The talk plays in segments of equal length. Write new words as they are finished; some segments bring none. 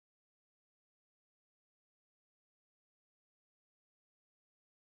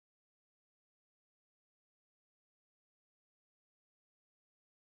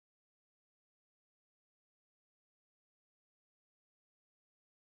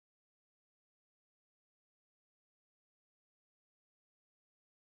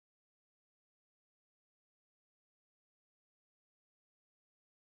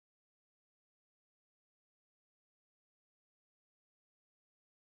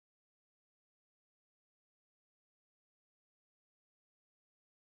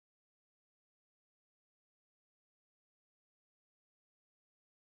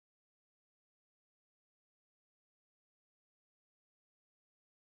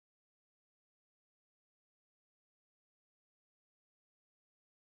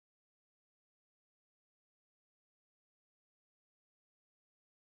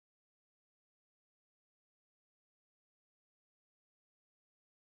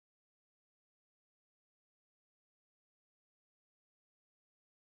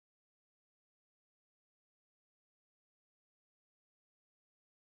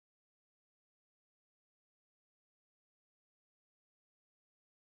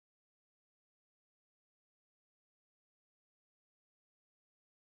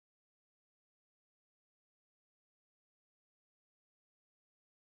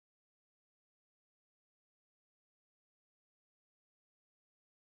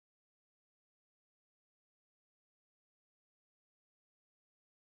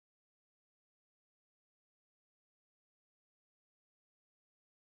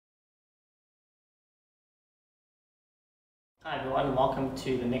Hi everyone, welcome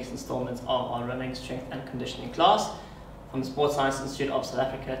to the next installment of our running, strength and conditioning class from the Sports Science Institute of South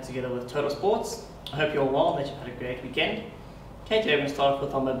Africa together with Total Sports. I hope you're well, that you've had a great weekend. Okay, today we're going to start off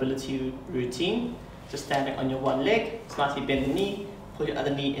with our mobility routine. Just standing on your one leg, slightly bend the knee, pull your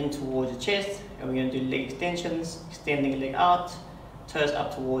other knee in towards your chest, and we're going to do leg extensions, extending your leg out, toes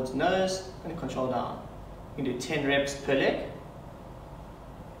up towards nose, and control down. You can do 10 reps per leg.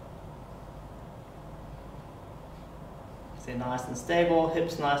 Stay nice and stable,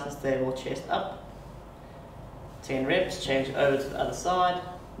 hips nice and stable, chest up. 10 reps, change over to the other side,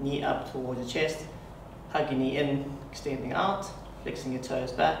 knee up towards your chest, hug your knee in, extending out, flexing your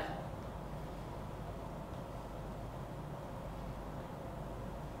toes back.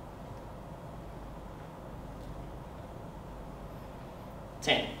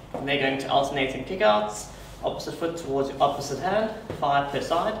 And they're going to alternating kickouts, opposite foot towards your opposite hand, 5 per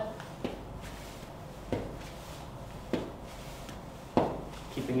side.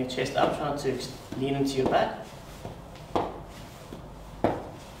 Keeping your chest up, trying to lean into your back.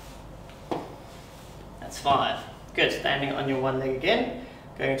 That's 5. Good, standing on your one leg again.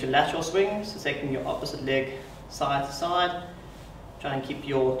 Going to lateral swings, so taking your opposite leg side to side. Try and keep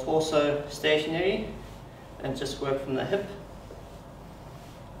your torso stationary and just work from the hip.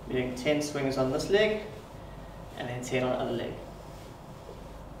 We're doing 10 swings on this leg and then 10 on the other leg.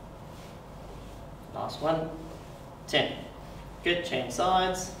 Last one, 10. Good, change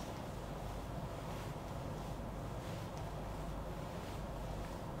sides.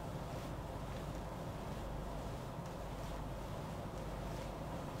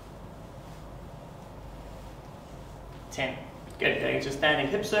 Good, going to standing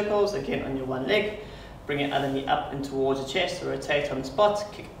hip circles, again on your one leg. Bring your other knee up and towards your chest, rotate on the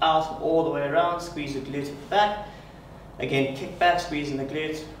spot, kick out all the way around, squeeze your glute at the back. Again, kick back, squeezing the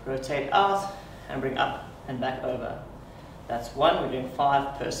glute, rotate out, and bring up and back over. That's 1, we're doing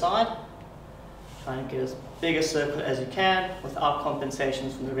 5 per side. Try and get as big a circle as you can without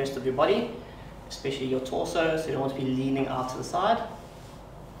compensations from the rest of your body, especially your torso, so you don't want to be leaning out to the side.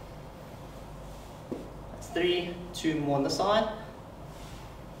 That's 3, 2 more on the side.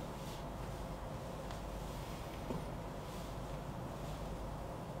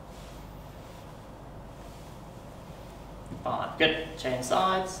 Good, change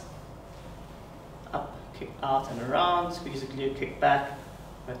sides. Up, kick out and around, squeeze the glute, kick back,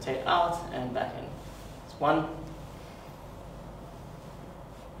 rotate out and back in. That's 1.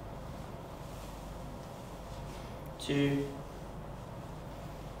 2.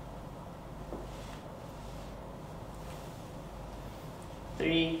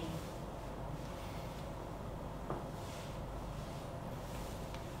 3.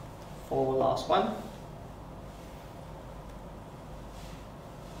 4, last one.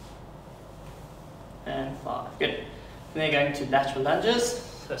 And 5. Good. And then going to lateral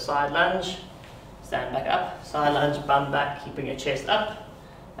lunges. So side lunge, stand back up, side lunge, bum back, keeping your chest up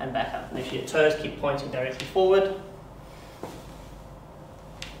and back up. Make sure your toes keep pointing directly forward.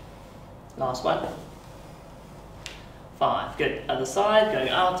 Last one. 5. Good. Other side, going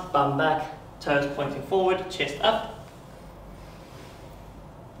out, bum back, toes pointing forward, chest up.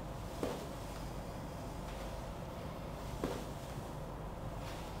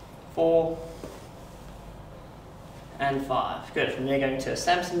 4. And 5. Good. From there, going to a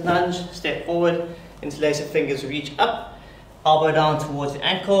Samson lunge, step forward, interlace your fingers, reach up, elbow down towards the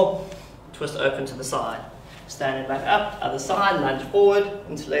ankle, twist open to the side. Standing back up, other side, lunge forward,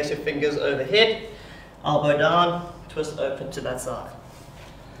 interlace your fingers overhead, elbow down, twist open to that side.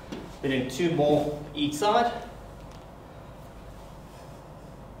 We're doing 2 more each side.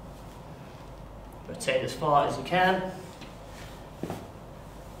 Rotate as far as you can.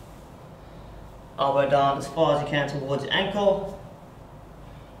 Elbow down as far as you can towards your ankle.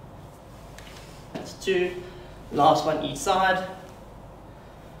 That's 2. Last one each side.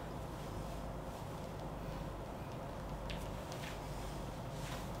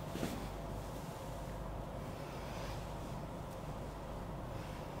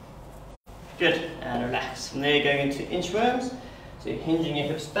 Good, and relax. From there, going into inchworms. So you're hinging your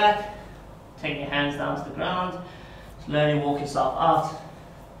hips back, taking your hands down to the ground, slowly walk yourself out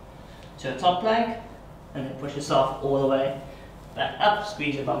to a top plank, and then push yourself all the way back up,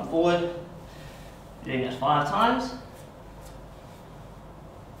 squeeze your bum forward. You're doing that 5 times.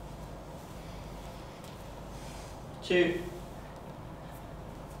 Two.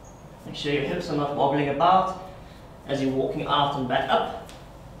 Make sure your hips are not wobbling about as you're walking out and back up.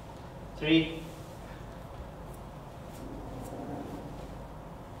 3.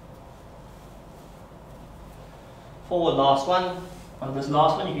 4, last one. On this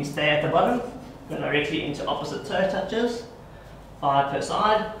last one, you can stay at the bottom, go directly into opposite toe touches, 5 per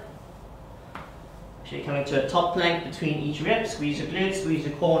side. So you're coming to a top plank between each rep. Squeeze your glutes, squeeze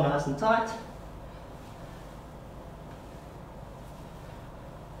your core nice and tight.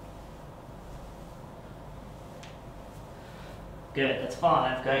 Good, that's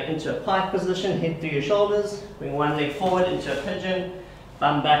 5. Go into a pike position, head through your shoulders. Bring one leg forward into a pigeon.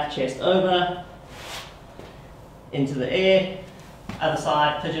 Bum back, chest over. Into the air. Other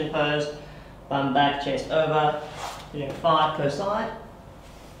side, pigeon pose. Bum back, chest over. Doing 5 per side.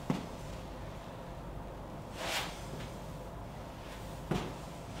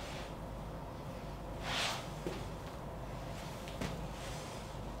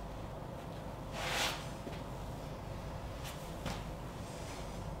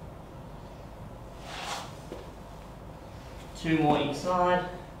 Two more each side.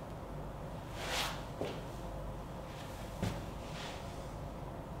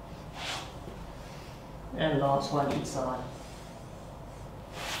 And last one each side.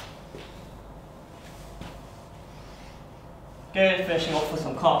 Good, finishing off with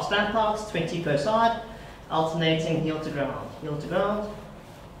some calf stand planks, 20 per side, alternating heel to ground, heel to ground.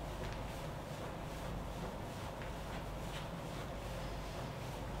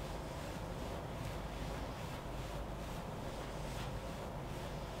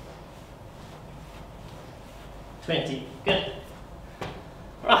 Good.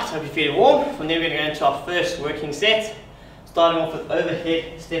 Right, hope you're feeling warm. From there we're going to go into our first working set, starting off with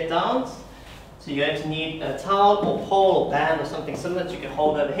overhead step downs. So you're going to need a towel or pole or band or something similar that you can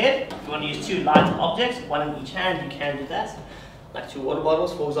hold overhead. If you want to use 2 light objects, one in each hand, you can do that. Like 2 water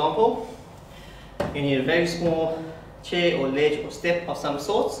bottles, for example. You need a very small chair or ledge or step of some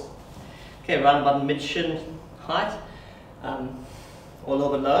sorts. Okay, around about mid-shin height, or a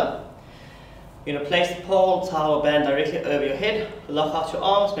little bit lower. You're going to place the pole, towel or band directly over your head. Lock out your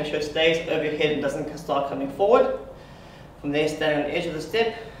arms, make sure it stays over your head and doesn't start coming forward. From there, stand on the edge of the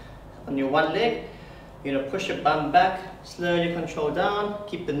step, on your one leg. You're going to push your bum back, slowly control down,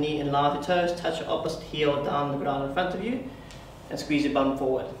 keep the knee in line with your toes, touch your opposite heel down the ground in front of you, and squeeze your bum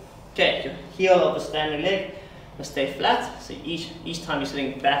forward. Okay, your heel of the standing leg must stay flat, so each time you're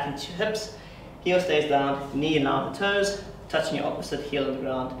sitting back into your hips, heel stays down, knee in line with the toes, touching your opposite heel on the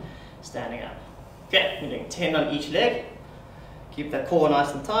ground, standing up. Okay, you're doing 10 on each leg. Keep that core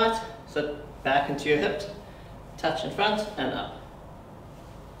nice and tight. Sit back into your hips. Touch in front and up.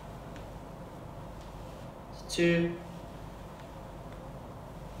 2,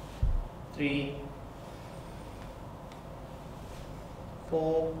 3,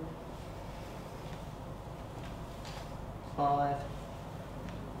 4, 5,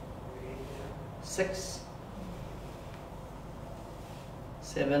 6,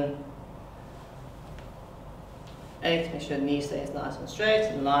 7, 8, make sure the knee stays nice and straight,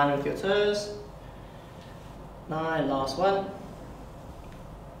 in line with your toes. 9, last one.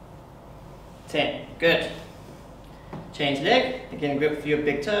 10, good. Change leg, again grip for your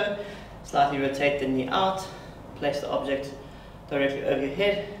big toe, slightly rotate the knee out, place the object directly over your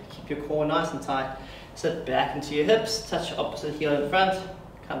head, keep your core nice and tight, sit back into your hips, touch your opposite heel in front,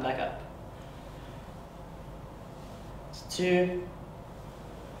 come back up. It's 2,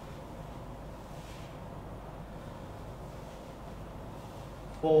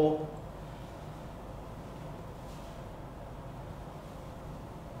 4,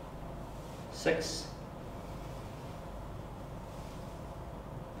 6,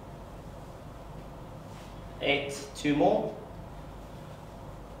 8, 2 more,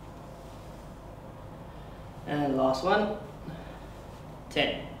 and last one,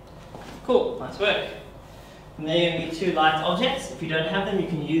 10. Cool, nice work. And there you're going to need 2 light objects. If you don't have them, you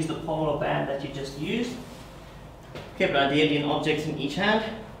can use the pole or band that you just used. Okay, but ideally an object in each hand.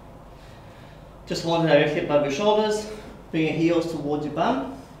 Just hold it directly above your shoulders, bring your heels towards your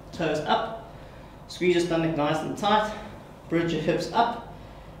bum, toes up, squeeze your stomach nice and tight, bridge your hips up,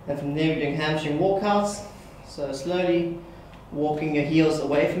 and from there we're doing hamstring walkouts. So slowly walking your heels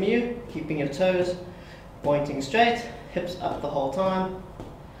away from you, keeping your toes pointing straight, hips up the whole time.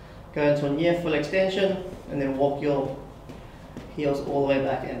 Go into a near full extension and then walk your heels all the way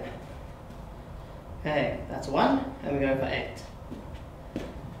back in. Okay, that's 1, and we're going for 8.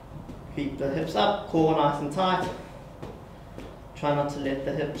 Keep the hips up, core nice and tight. Try not to let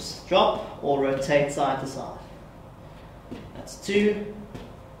the hips drop or rotate side to side. That's 2.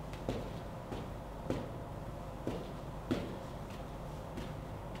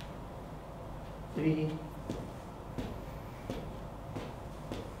 3.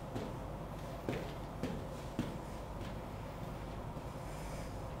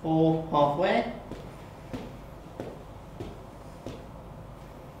 4, halfway.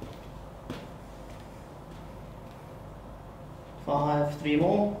 5, 3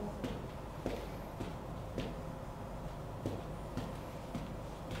 more.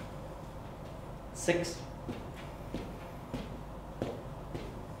 6.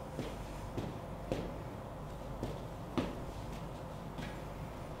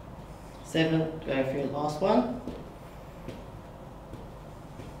 7, going for your last one.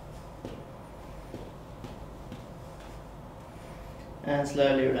 And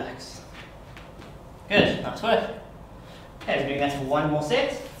slowly relax. Good, nice work. Okay, we're doing that for one more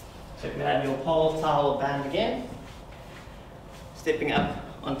set. So grab your pole, towel, band again. Stepping up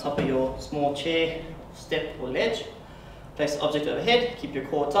on top of your small chair, step or ledge. Place the object overhead, keep your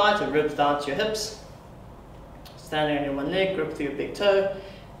core tight, your ribs down to your hips. Standing on your one leg, grip through your big toe,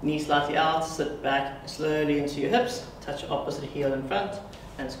 knee slightly out, sit back slowly into your hips, touch your opposite heel in front,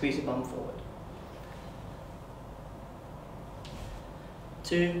 and squeeze your bum forward.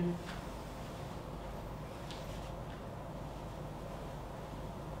 2.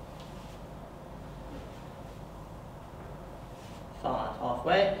 5,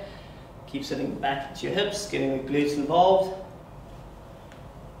 halfway. Keep sitting back into your hips, getting the glutes involved.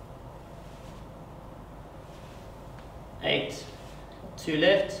 8, 2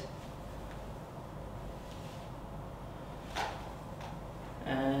 left.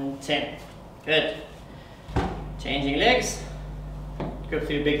 And 10. Good. Changing legs. Grip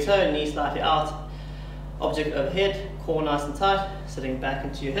through your big toe, knee slightly out. Object overhead, core nice and tight, sitting back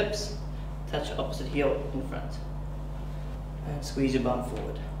into your hips. Touch your opposite heel in front. And squeeze your bum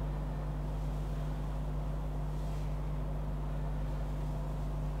forward.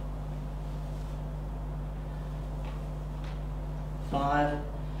 5.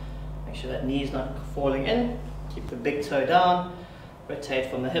 Make sure that knee is not falling in. Keep the big toe down.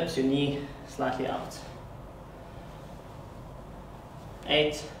 Rotate from the hips, your knee slightly out.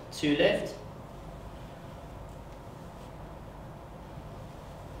 8, 2 left.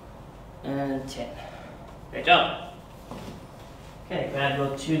 And 10. Great job. Okay, grab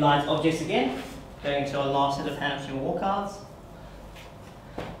your 2 light objects again. Going into our last set of hamstring walkouts.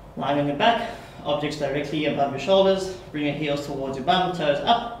 Lying on your back, objects directly above your shoulders. Bring your heels towards your bum, toes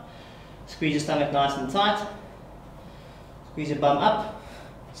up. Squeeze your stomach nice and tight. Squeeze your bum up.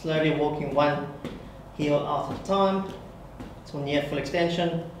 Slowly walking one heel out at a time till near full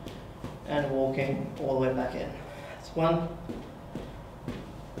extension. And walking all the way back in. That's 1.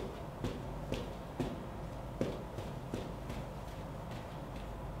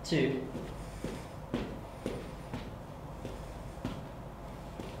 2.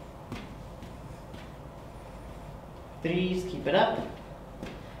 3, keep it up.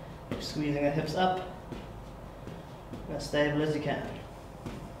 Keep squeezing the hips up. As stable as you can.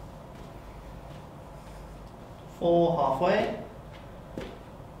 4, halfway.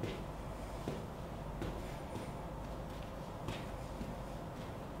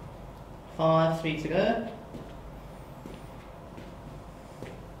 5, 3 to go.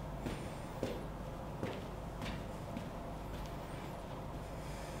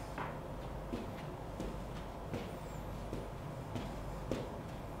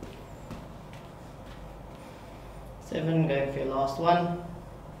 7, going for your last one.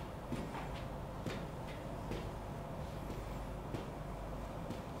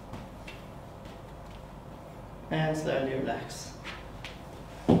 And slowly relax.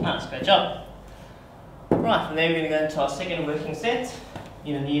 Nice, great job. Right, from there we're going to go into our second working set.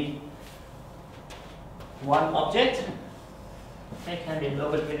 You're going to need one object. Okay, can be a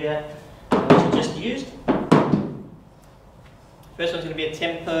little bit heavier than what you just used. First one's going to be a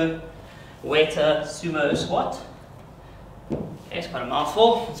tempo waiter sumo squat. Okay, it's quite a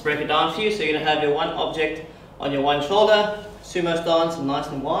mouthful. Let's break it down for you. So you're going to have your one object on your one shoulder, sumo stance, nice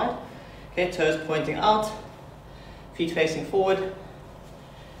and wide. Okay, toes pointing out, feet facing forward.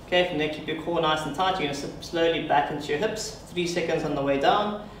 Okay, from there keep your core nice and tight. You're going to sit slowly back into your hips. 3 seconds on the way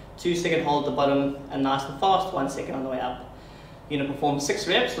down, 2 second hold at the bottom, and nice and fast, 1 second on the way up. You're going to perform 6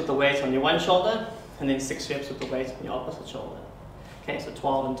 reps with the weight on your one shoulder, and then 6 reps with the weight on your opposite shoulder. Okay, so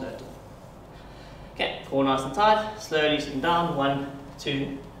 12 in total. Okay, core nice and tight, slowly sitting down, 1,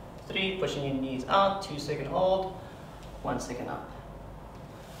 2, 3, pushing your knees out, 2 second hold, 1 second up.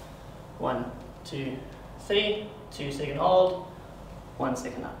 1, 2, 3, 2 second hold, 1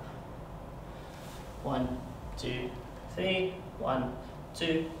 second up. 1, 2, 3, 1,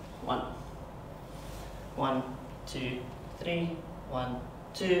 2, 1. 1, 2, 3, 1,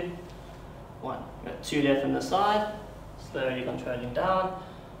 2, 1. We've got 2 left on the side, slowly controlling down,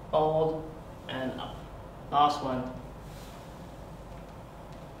 hold, and up. Last one.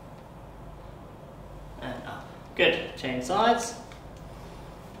 And up. Good. Change sides.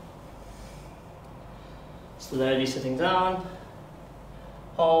 Slowly sitting down.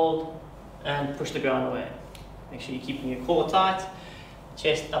 hold, and push the ground away. Make sure you're keeping your core tight,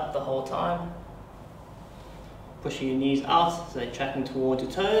 chest up the whole time. Pushing your knees out so they're tracking towards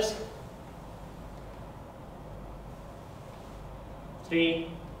your toes. 3,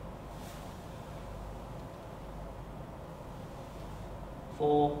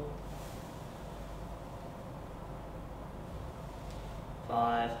 4,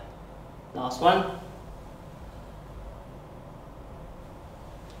 5, last one,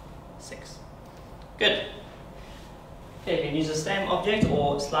 6. Good. Okay, you can use the same object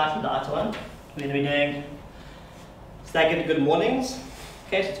or slightly lighter one. We're going to be doing staggered good mornings.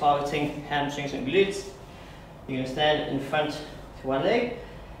 Okay, so targeting hamstrings and glutes. You're going to stand in front with one leg,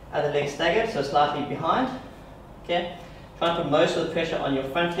 other leg staggered, so slightly behind. Okay, try to put most of the pressure on your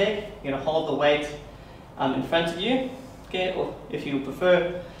front leg. You're going to hold the weight in front of you. Okay, or if you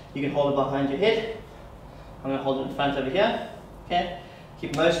prefer, you can hold it behind your head. I'm going to hold it in front over here. Okay,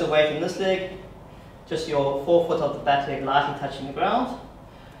 keep most of the weight in this leg. Just your forefoot of the back leg lightly touching the ground.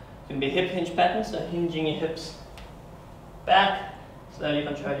 It can be a hip hinge pattern, so hinging your hips back, slowly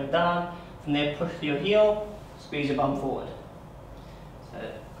controlling down. From there, push to your heel, squeeze your bum forward. So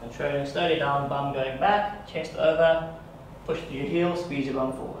controlling slowly down, bum going back, chest over, push to your heel, squeeze your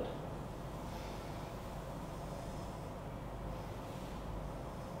bum forward.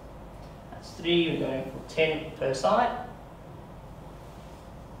 That's 3, we're going for 10 per side.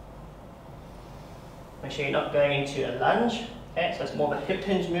 Make sure you're not going into a lunge. Okay, so it's more of a hip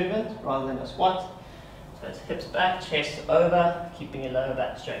hinge movement rather than a squat. So it's hips back, chest over, keeping your lower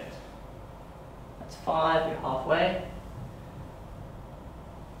back straight. That's 5, you're halfway.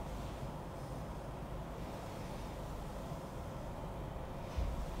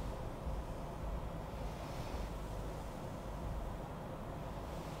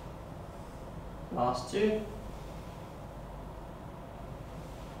 Last 2.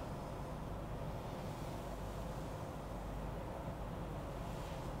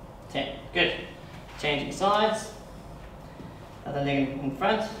 Good. Changing sides. Other leg in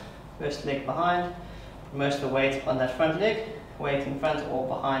front, first leg behind. Put most of the weight on that front leg, weight in front or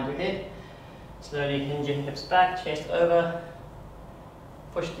behind your head. Slowly hinge your hips back, chest over.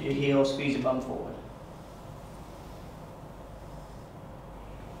 Push to your heel, squeeze your bum forward.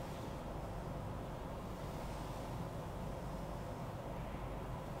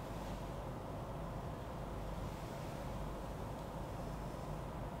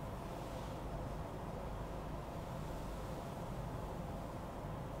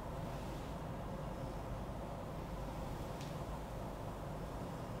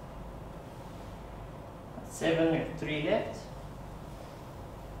 That's 7, we have 3 left.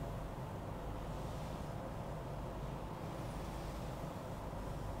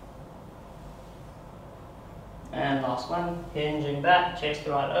 And last one, hinging back, chest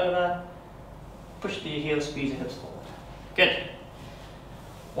right over, push to your heels, squeeze your hips forward. Good.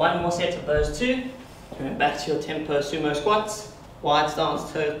 One more set of those 2. Going back to your tempo sumo squats. Wide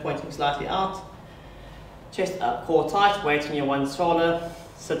stance, toes pointing slightly out. Chest up, core tight, weight on your one shoulder.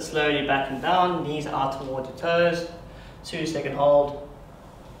 Sit slowly back and down, knees out towards your toes. 2-second hold,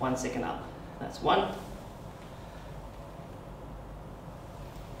 1 second up. That's 1,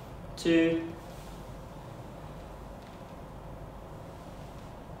 2,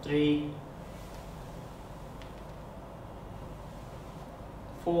 3,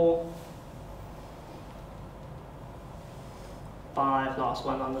 4, 5, last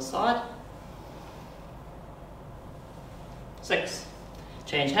one on the side. 6.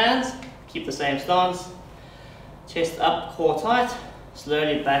 Change hands, keep the same stance. Chest up, core tight,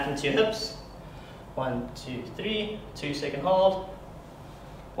 slowly back into your hips. 1, 2, 3, 2-second hold,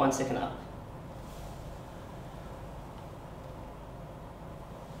 1 second up.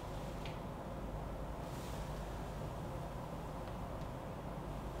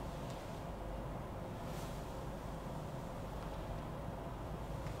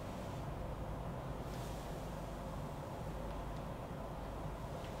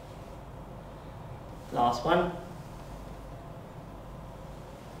 Last one.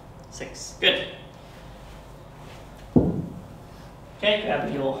 6. Good. Okay,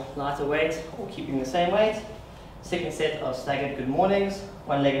 grab your lighter weight or keeping the same weight. Second set of staggered good mornings.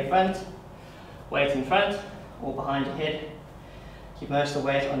 One leg in front, weight in front or behind your head. Keep most of the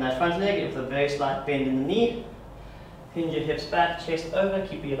weight on that front leg with a very slight bend in the knee. Hinge your hips back, chest over,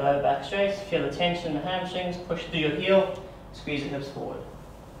 keep your lower back straight. Feel the tension in the hamstrings, push through your heel, squeeze your hips forward.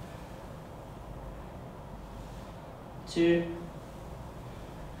 2,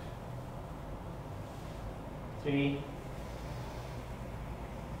 3,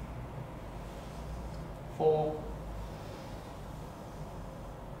 4,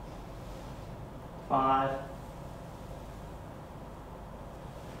 5,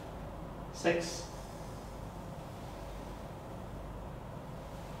 6,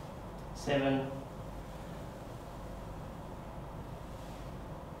 7,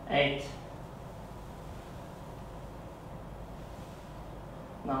 8,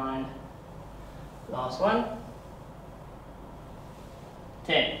 9, last one,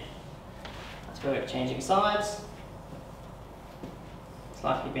 10. That's where we're changing sides.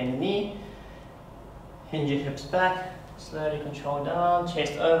 Slightly bend the knee, hinge your hips back, slowly control down,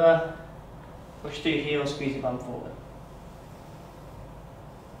 chest over, push through your heels, squeeze your bum forward.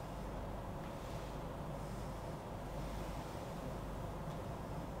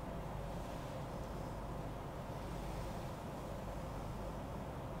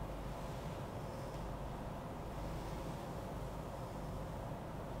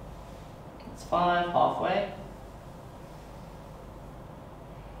 That's 5, halfway.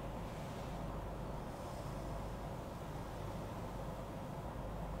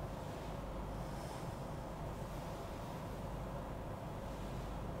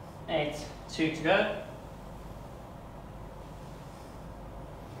 8, 2 to go.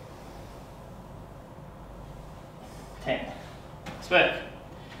 10. Let's work.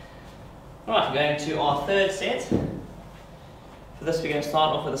 Alright, we're going to our third set. For this, we're going to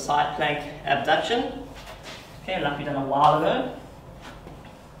start off with a side plank abduction. Okay, like we done a while ago.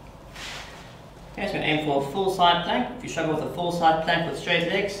 Okay, so we're going to aim for a full side plank. If you struggle with a full side plank with straight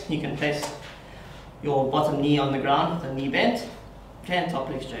legs, you can place your bottom knee on the ground with the knee bent. Okay, and top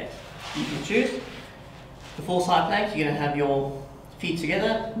leg straight. You can choose. The full side plank, you're going to have your feet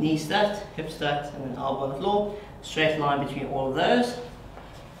together, knees stacked, hips stacked, and an elbow on the floor. Straight line between all of those.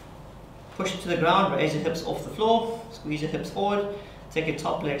 Push it to the ground, raise your hips off the floor, squeeze your hips forward, take your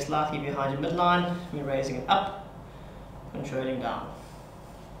top leg slightly behind your midline, we're raising it up, controlling down.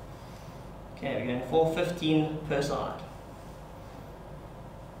 Okay, we're going for 15 per side.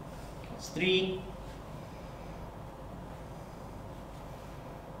 That's 3,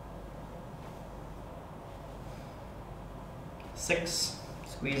 6,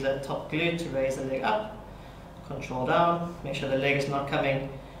 squeeze that top glute to raise the leg up, control down, make sure the leg is not coming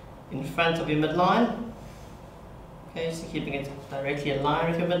in front of your midline. Okay, so keeping it directly in line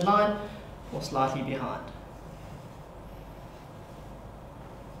with your midline or slightly behind.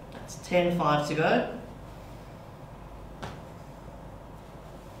 That's 10, 5 to go.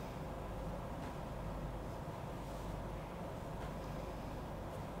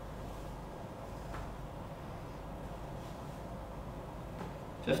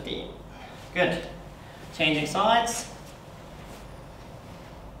 Good. Changing sides.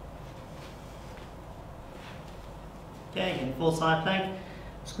 Okay, again, full side plank.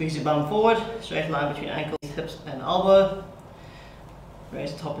 Squeeze your bum forward, straight line between ankles, hips and elbow.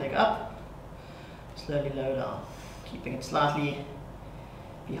 Raise the top leg up. Slowly lower down. Keeping it slightly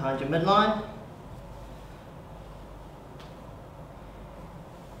behind your midline.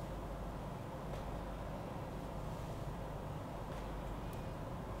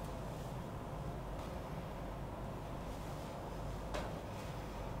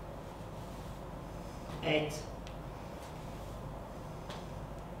 Eight.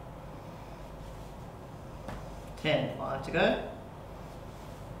 10, 5 to go.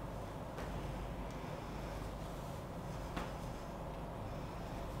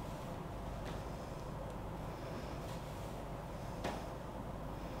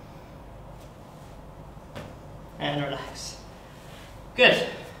 And relax. Good.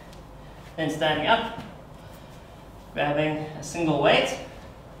 Then standing up, grabbing a single weight.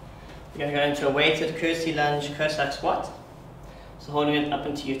 We're going to go into a weighted courtesy lunge Cossack squat. So holding it up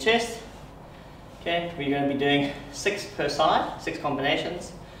into your chest. Okay, we're going to be doing 6 per side, 6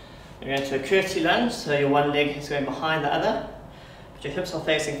 combinations. We're going to a courtesy lunge, so your one leg is going behind the other, but your hips are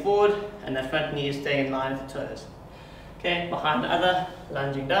facing forward and the front knee is staying in line with the toes. Okay, behind the other,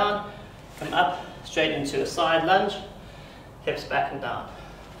 lunging down, come up, straight into a side lunge, hips back and down,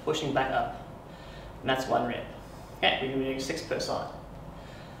 pushing back up. And that's 1 rep. Okay, we're going to be doing 6 per side.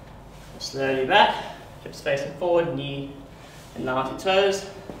 Slowly back, hips facing forward, knee in line with your toes.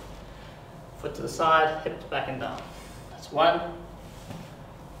 Foot to the side, hips back and down. That's 1.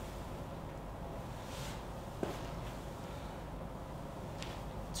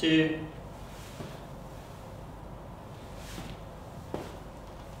 2.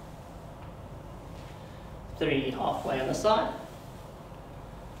 3, halfway on the side.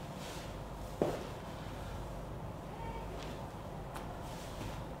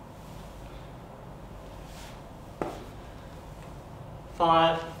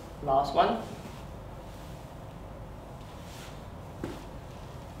 5, last one.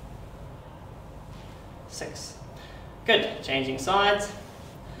 6. Good. Changing sides.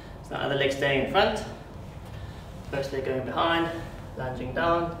 So now other leg staying in front. First leg going behind, lunging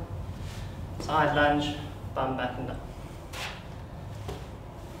down, side lunge, bum back and down.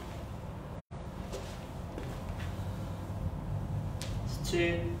 It's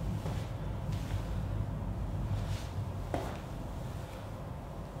 2.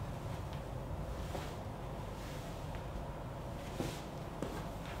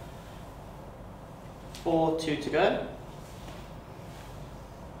 4, 2 to go.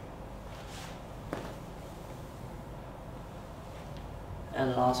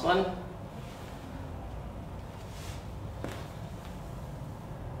 And last one.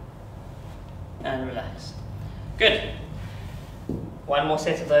 And relax. Good. One more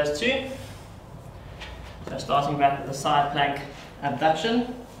set of those 2. So starting back with the side plank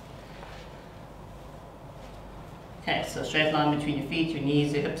abduction. Okay, so straight line between your feet, your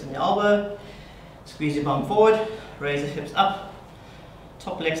knees, your hips and your elbow. Squeeze your bum forward, raise the hips up,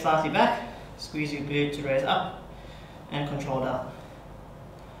 top leg slightly back, squeeze your glute to raise up, and control down.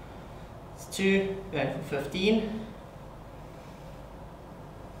 It's 2, going for 15.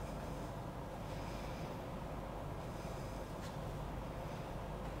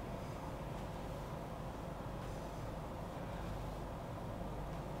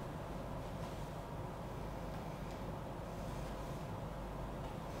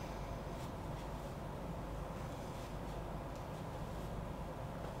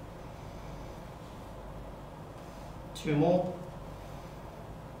 Two more.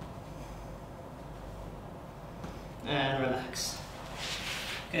 And relax.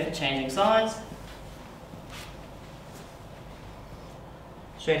 Good, changing sides.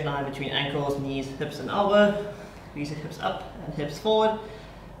 Straight line between ankles, knees, hips and elbow. Squeeze the hips up and hips forward.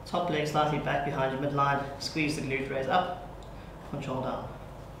 Top leg slightly back behind your midline. Squeeze the glute, raise up. Control down.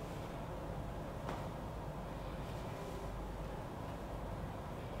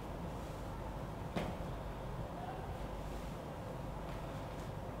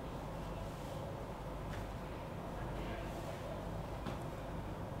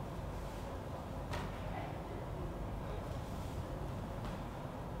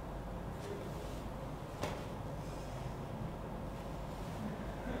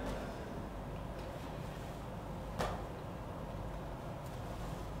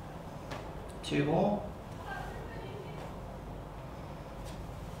 Two more.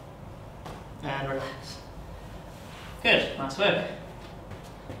 And relax. Good, nice work.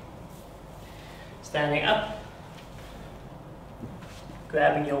 Standing up.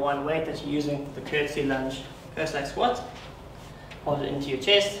 Grabbing your one weight that you're using for the curtsy lunge, Cossack squat. Hold it into your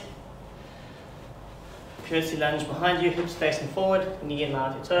chest. Curtsy lunge behind you, hips facing forward, knee in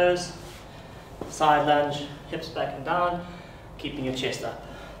line with your toes. Side lunge, hips back and down, keeping your chest up.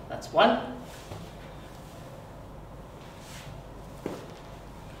 That's 1.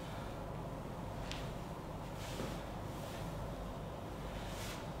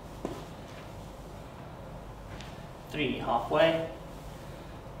 Three, halfway.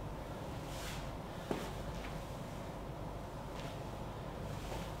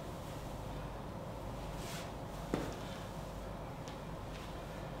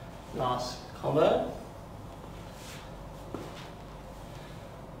 Last combo.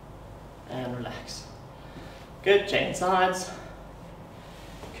 And relax. Good, chain sides.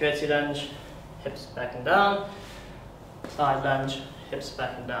 Curtsy lunge, hips back and down. Side lunge, hips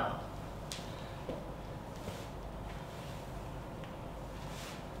back and down.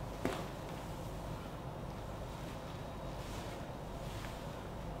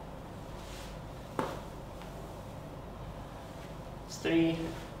 It's 3.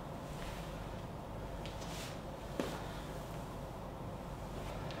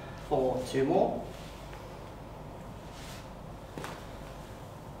 4, 2 more.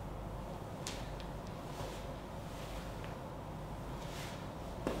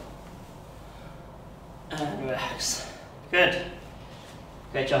 And relax. Good.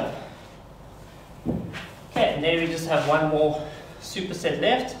 Great job. Okay, and then we just have one more superset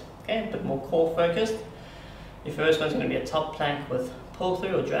left. Okay, a bit more core focused. Your first one's going to be a top plank with pull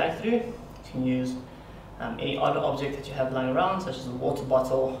through or drag through. You can use any other object that you have lying around, such as a water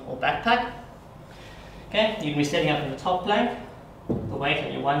bottle or backpack. Okay, you can be setting up in the top plank, the weight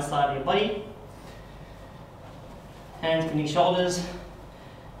on your one side of your body. Hands beneath shoulders,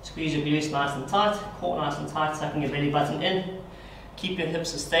 squeeze your glutes nice and tight, core nice and tight, sucking your belly button in. Keep your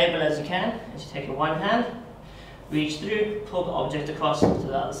hips as stable as you can as you take your one hand. Reach through, pull the object across to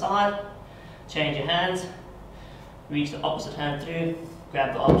the other side, change your hands, reach the opposite hand through,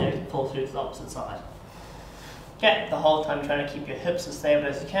 grab the object, pull through to the opposite side. Okay, the whole time trying to keep your hips as stable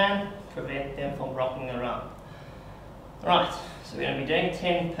as you can, prevent them from rocking around. Right, so we're going to be doing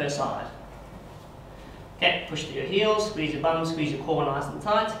 10 per side. Okay, push through your heels, squeeze your bum, squeeze your core nice and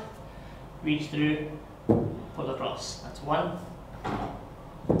tight, reach through, pull across. That's 1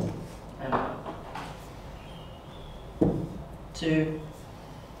 and 1, 2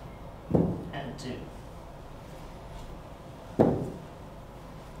 and 2,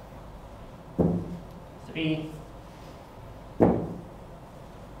 3,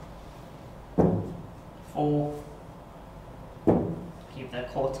 4, keep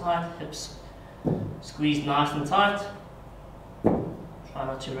that core tight, hips squeeze nice and tight, try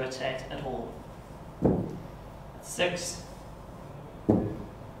not to rotate at all. 6,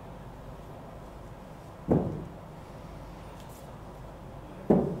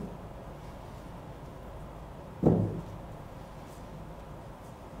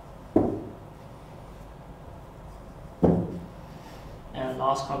 and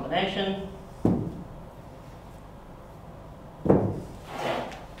last combination, 10.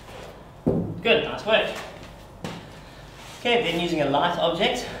 Good, nice work. Okay, then using a light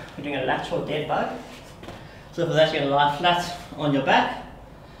object, we're doing a lateral dead bug. So for that, you're going to lie flat on your back,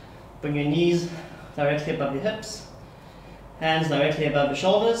 bring your knees directly above your hips, hands directly above your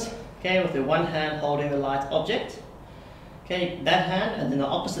shoulders, okay, with your one hand holding the light object. Okay, that hand, and then the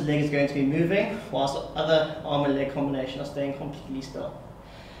opposite leg is going to be moving, whilst the other arm and leg combination are staying completely still.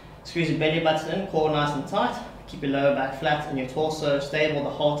 Squeeze your belly button in, core nice and tight, keep your lower back flat and your torso stable the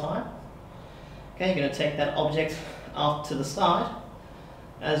whole time. Okay, you're going to take that object out to the side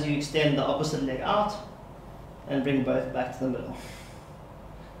as you extend the opposite leg out and bring both back to the middle.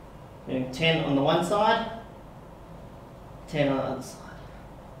 Doing 10 on the one side, 10 on the other side.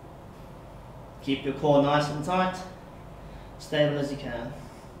 Keep your core nice and tight, stable as you can.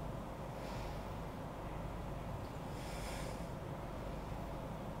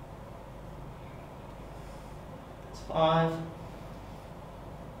 That's 5.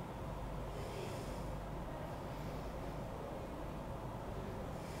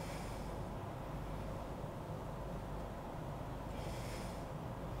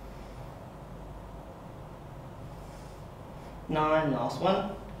 9, last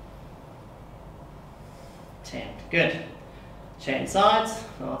one. 10. Good. Change sides.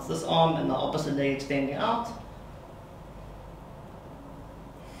 Now it's this arm and the opposite leg extending out.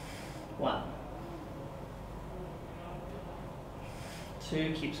 1.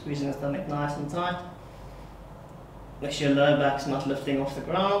 2. Keep squeezing the stomach nice and tight. Make sure your lower back's not lifting off the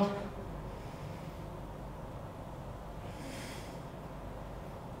ground.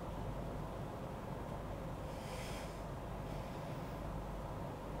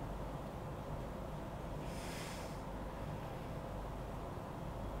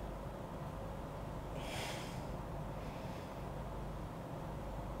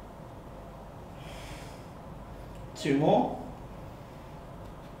 2 more.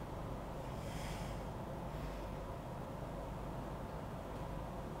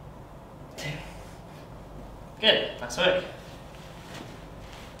 Good, nice work.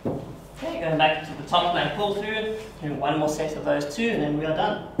 Okay, going back to the top plank pull through, doing one more set of those 2 and then we are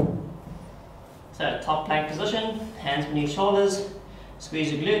done. So top plank position, hands beneath shoulders,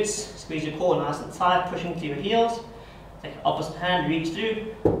 squeeze your glutes, squeeze your core nice and tight, pushing through your heels. Take your opposite hand, reach through,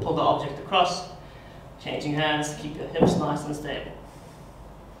 pull the object across, changing hands, keep your hips nice and stable.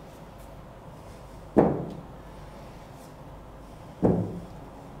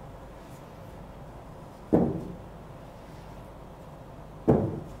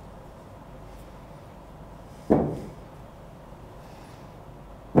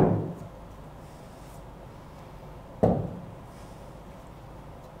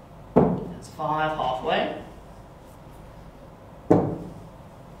 That's 5, halfway.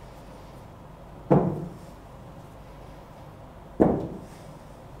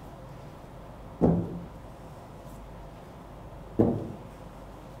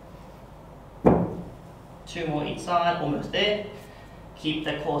 Two more each side, almost there. Keep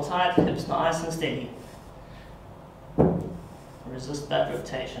the core tight, hips nice and steady. Resist that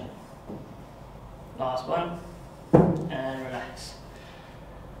rotation. Last one, and relax.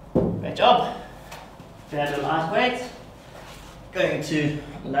 Great job. Grab a light weight. Going to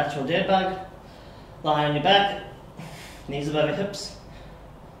lateral dead bug. Lie on your back, knees above your hips,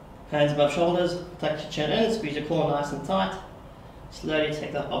 hands above shoulders, tuck your chin in, squeeze your core nice and tight. Slowly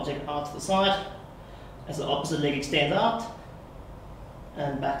take that object out to the side as the opposite leg extends out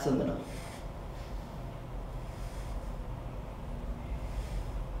and back to the middle.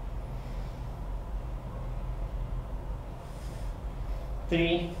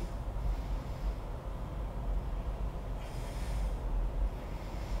 Three,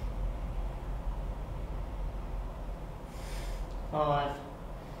 5,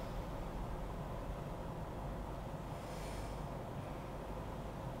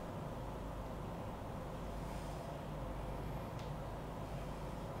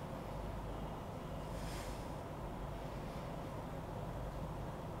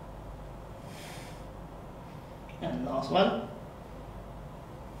 and last one,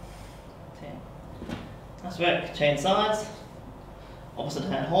 10. Nice work. Chain sides, opposite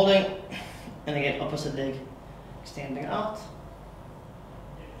hand holding, and again opposite leg extending out.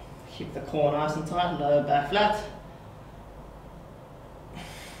 Keep the core nice and tight, lower back flat,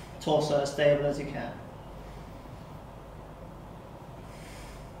 torso as stable as you can.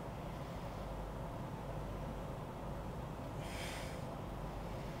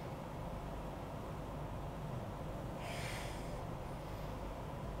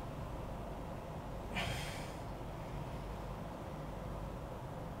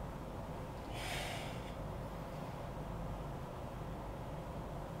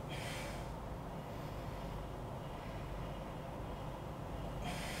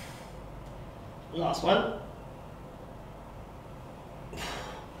 Last one.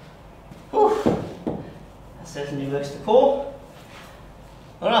 Whew. That certainly works the core.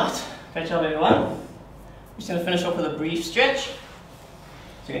 Alright, great job everyone. I'm just going to finish off with a brief stretch. So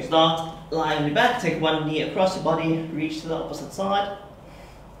you're going to start lying on your back, take one knee across your body, reach to the opposite side.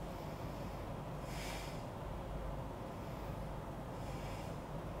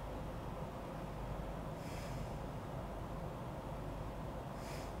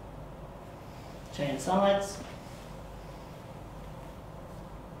 Chain sides.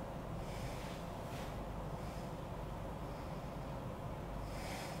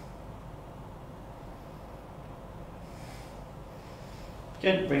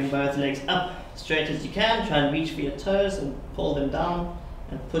 Good, bring both legs up straight as you can, try and reach for your toes and pull them down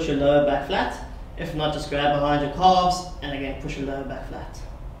and push your lower back flat. If not, just grab behind your calves and again push your lower back flat.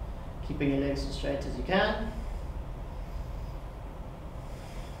 Keeping your legs as straight as you can.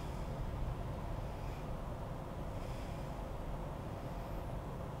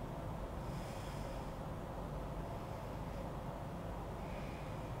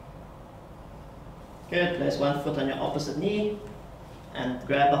 Good, place one foot on your opposite knee and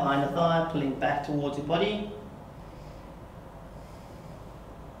grab behind the thigh, pulling back towards your body.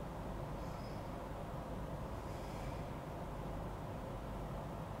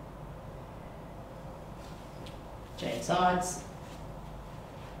 Chain sides.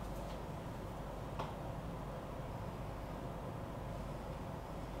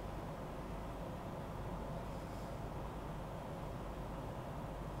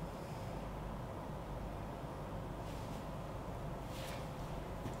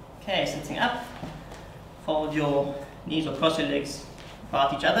 Okay, sitting up, fold your knees or cross your legs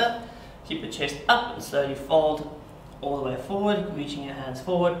apart each other, keep your chest up and slowly fold all the way forward, reaching your hands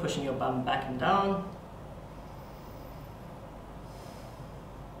forward, pushing your bum back and down.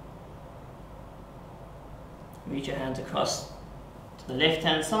 Reach your hands across to the left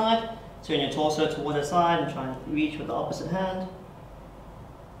hand side, turn your torso toward the side and try and reach with the opposite hand.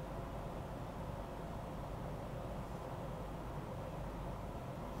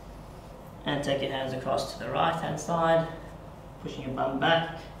 And take your hands across to the right hand side, pushing your bum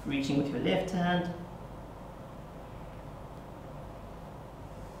back, reaching with your left hand.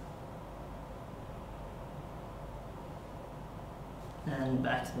 And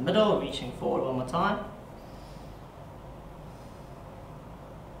back to the middle, reaching forward one more time.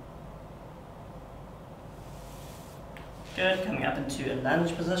 Good, coming up into a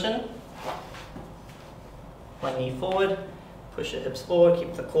lunge position. One knee forward. Push your hips forward,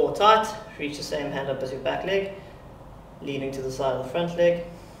 keep the core tight, reach the same hand up as your back leg, leaning to the side of the front leg.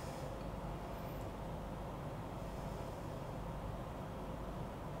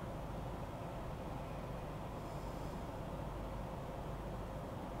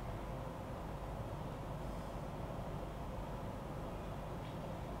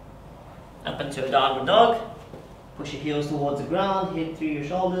 Up into a downward dog, push your heels towards the ground, head through your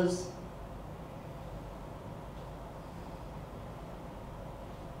shoulders.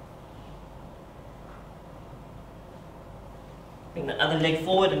 Bring the other leg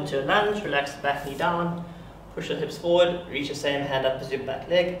forward into a lunge, relax the back knee down, push the hips forward, reach the same hand up as your back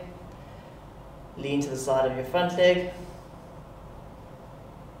leg, lean to the side of your front leg.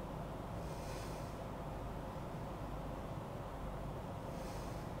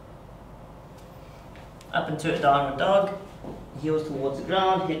 Up into a downward dog, heels towards the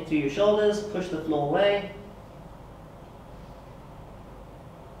ground, head through your shoulders, push the floor away.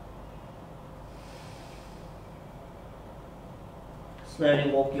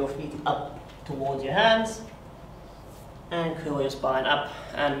 Slowly walk your feet up towards your hands. and curl your spine up,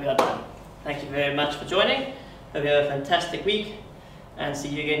 and we are done. Thank you very much for joining. Hope you have a fantastic week, and see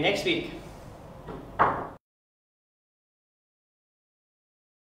you again next week.